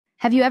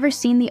Have you ever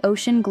seen the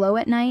ocean glow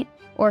at night?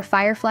 Or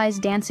fireflies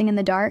dancing in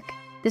the dark?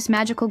 This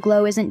magical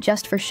glow isn't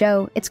just for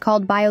show, it's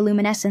called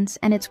bioluminescence,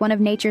 and it's one of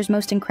nature's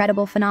most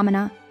incredible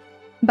phenomena.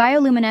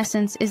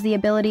 Bioluminescence is the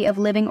ability of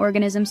living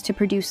organisms to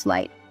produce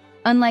light.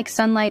 Unlike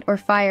sunlight or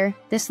fire,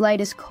 this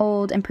light is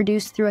cold and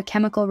produced through a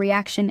chemical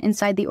reaction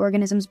inside the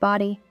organism's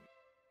body.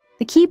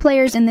 The key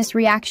players in this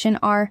reaction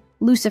are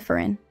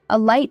luciferin, a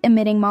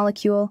light-emitting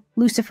molecule,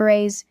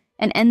 luciferase,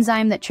 an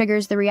enzyme that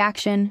triggers the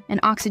reaction, and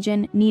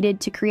oxygen needed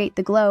to create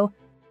the glow.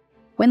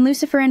 When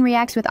luciferin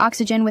reacts with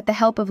oxygen with the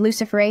help of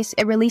luciferase,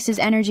 it releases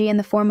energy in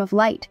the form of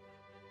light.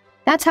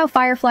 That's how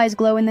fireflies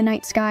glow in the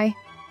night sky.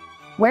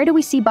 Where do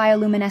we see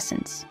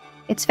bioluminescence?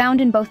 It's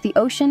found in both the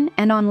ocean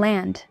and on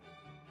land.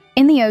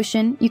 In the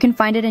ocean, you can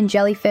find it in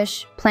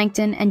jellyfish,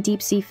 plankton, and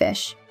deep-sea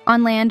fish.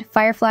 On land,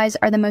 fireflies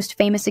are the most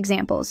famous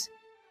examples.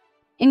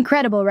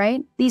 Incredible,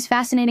 right? These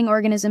fascinating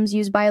organisms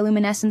use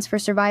bioluminescence for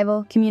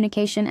survival,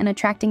 communication, and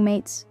attracting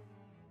mates.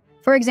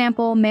 For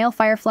example, male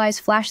fireflies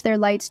flash their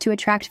lights to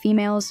attract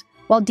females,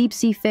 while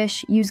deep-sea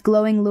fish use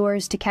glowing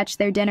lures to catch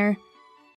their dinner.